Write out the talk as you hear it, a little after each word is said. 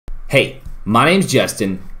Hey, my name's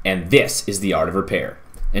Justin, and this is The Art of Repair.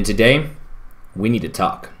 And today, we need to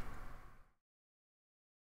talk.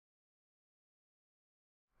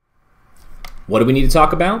 What do we need to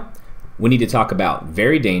talk about? We need to talk about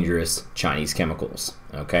very dangerous Chinese chemicals,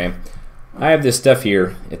 okay? I have this stuff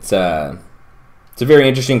here. It's a very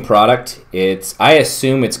interesting product. I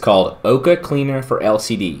assume it's called Oka Cleaner for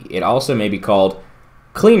LCD. It also may be called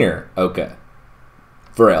Cleaner Oka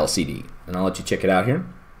for LCD. And I'll let you check it out here.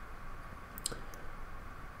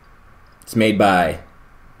 It's made by,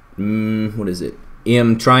 what is it?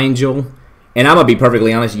 M Triangle. And I'm going to be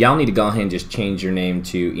perfectly honest, y'all need to go ahead and just change your name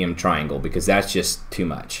to M Triangle because that's just too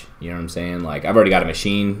much. You know what I'm saying? Like, I've already got a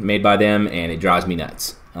machine made by them and it drives me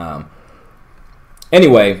nuts.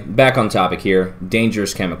 Anyway, back on topic here,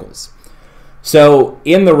 dangerous chemicals. So,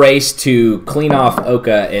 in the race to clean off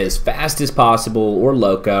Oka as fast as possible, or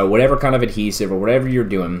Loka, whatever kind of adhesive or whatever you're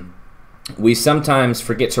doing, we sometimes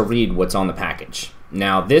forget to read what's on the package.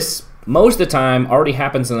 Now, this most of the time already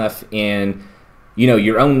happens enough in, you know,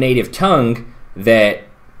 your own native tongue that,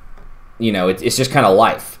 you know, it's just kind of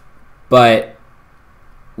life. But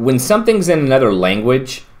when something's in another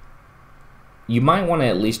language, you might want to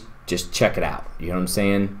at least just check it out. You know what I'm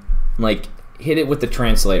saying? Like, hit it with the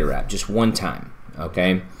translator app just one time,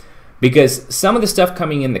 okay? Because some of the stuff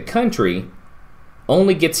coming in the country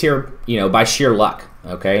only gets here, you know, by sheer luck,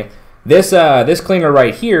 okay? This cleaner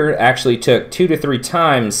right here actually took 2 to 3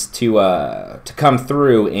 times to come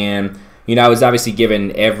through, and you know, I was obviously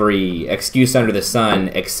given every excuse under the sun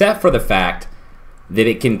except for the fact that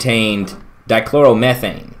it contained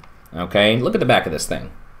dichloromethane. Okay, look at the back of this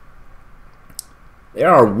thing. There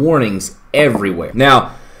are warnings everywhere.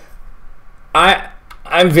 Now,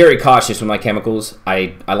 I'm very cautious with my chemicals.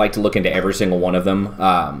 I like to look into every single one of them.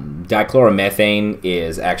 Dichloromethane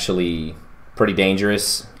is actually pretty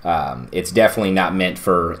dangerous. It's definitely not meant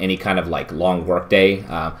for any kind of like long work day.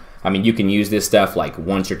 I mean, you can use this stuff like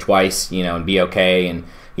once or twice, you know, and be okay, and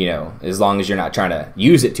you know, as long as you're not trying to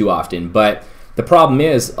use it too often. But the problem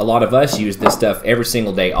is, a lot of us use this stuff every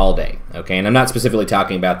single day, all day. Okay, and I'm not specifically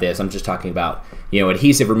talking about this. I'm just talking about, you know,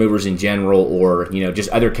 adhesive removers in general, or you know, just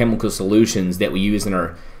other chemical solutions that we use in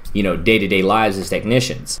our, you know, day-to-day lives as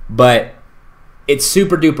technicians. But it's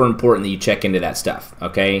super duper important that you check into that stuff.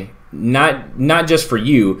 Okay. Not just for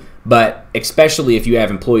you, but especially if you have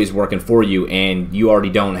employees working for you and you already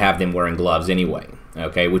don't have them wearing gloves anyway,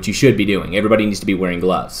 okay, which you should be doing. Everybody needs to be wearing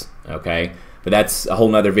gloves, okay, but that's a whole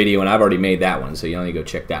nother video, and I've already made that one, so you need to go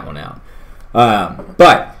check that one out.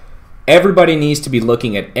 But everybody needs to be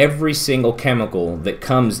looking at every single chemical that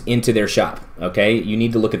comes into their shop, okay? You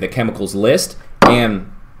need to look at the chemicals list, and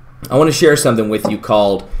I want to share something with you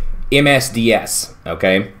called MSDS,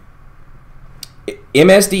 okay?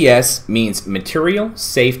 MSDS means Material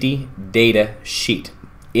Safety Data Sheet.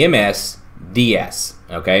 MSDS,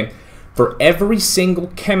 okay? For every single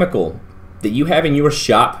chemical that you have in your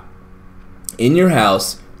shop, in your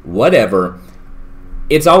house, whatever,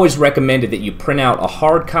 it's always recommended that you print out a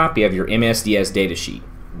hard copy of your MSDS data sheet.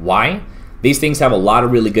 Why? These things have a lot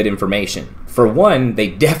of really good information. For one, they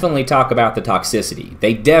definitely talk about the toxicity.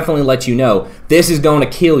 They definitely let you know this is going to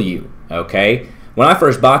kill you, okay? When I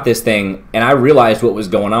first bought this thing and I realized what was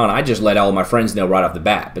going on, I just let all my friends know right off the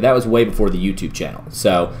bat. But that was way before the YouTube channel.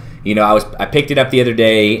 So, you know, I picked it up the other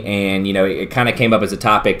day, and you know, it kind of came up as a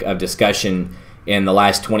topic of discussion in the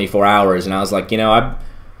last 24 hours, and I was like, you know, I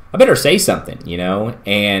better say something, you know.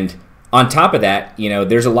 And on top of that, you know,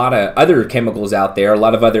 there's a lot of other chemicals out there, a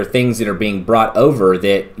lot of other things that are being brought over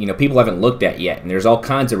that, you know, people haven't looked at yet, and there's all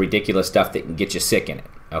kinds of ridiculous stuff that can get you sick in it.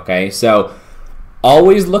 Okay, so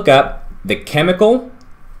always look up the chemical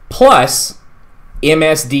plus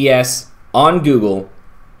MSDS on Google,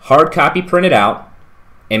 hard copy printed out,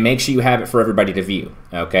 and make sure you have it for everybody to view,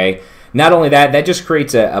 okay? Not only that, that just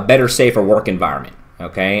creates a better, safer work environment,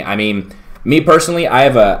 okay? I mean, me personally, I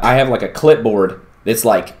have like a clipboard that's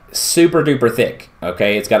like super duper thick,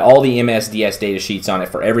 okay? It's got all the MSDS data sheets on it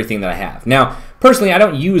for everything that I have. Now, personally, I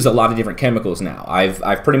don't use a lot of different chemicals now.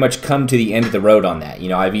 I've pretty much come to the end of the road on that. You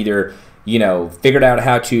know, I've either, you know, figured out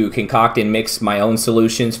how to concoct and mix my own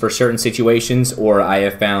solutions for certain situations, or I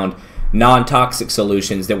have found non-toxic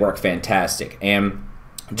solutions that work fantastic. And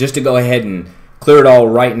just to go ahead and clear it all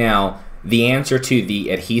right now, the answer to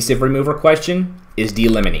the adhesive remover question is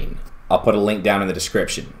D-limonene. I'll put a link down in the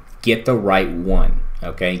description. Get the right one,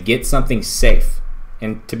 okay? Get something safe.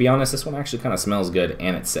 And to be honest, this one actually kind of smells good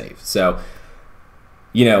and it's safe. So,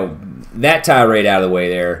 you know, that tirade out of the way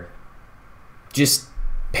there, just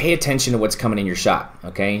pay attention to what's coming in your shop,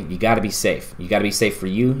 okay? You got to be safe. You got to be safe for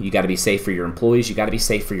you. You got to be safe for your employees. You got to be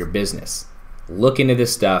safe for your business. Look into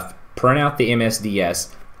this stuff. Print out the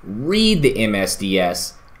MSDS. read the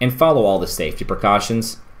MSDS, and follow all the safety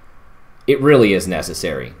precautions. It really is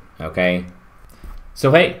necessary, okay?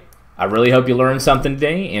 So hey, I really hope you learned something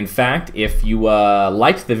today. In fact, if you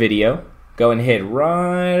liked the video, go and hit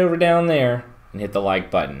right over down there and hit the like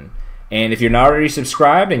button. And if you're not already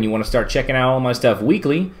subscribed and you want to start checking out all my stuff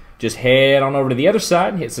weekly, just head on over to the other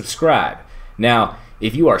side and hit subscribe. Now,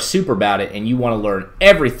 if you are super about it and you want to learn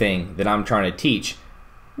everything that I'm trying to teach,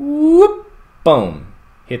 whoop, boom,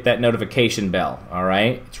 hit that notification bell, all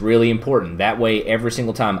right? It's really important. That way, every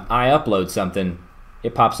single time I upload something,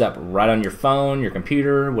 it pops up right on your phone, your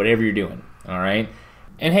computer, whatever you're doing, all right?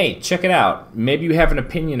 And hey, check it out. Maybe you have an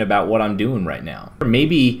opinion about what I'm doing right now. Or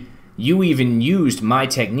maybe you even used my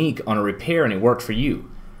technique on a repair and it worked for you.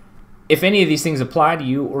 If any of these things apply to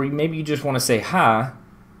you, or maybe you just want to say hi,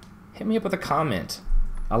 hit me up with a comment.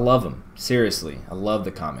 I love them. Seriously, I love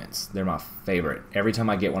the comments. They're my favorite. Every time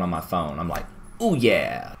I get one on my phone, I'm like, ooh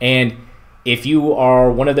yeah. And if you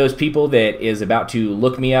are one of those people that is about to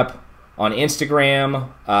look me up on Instagram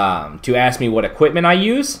to ask me what equipment I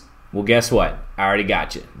use, well, guess what? I already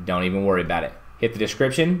got you. Don't even worry about it. Hit the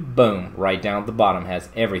description, boom, right down at the bottom has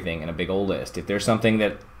everything in a big old list. If there's something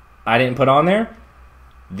that I didn't put on there,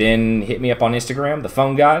 then hit me up on Instagram, the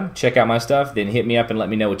phone god, check out my stuff, then hit me up and let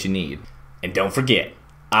me know what you need. And don't forget,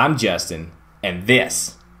 I'm Justin, and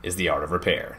this is The Art of Repair.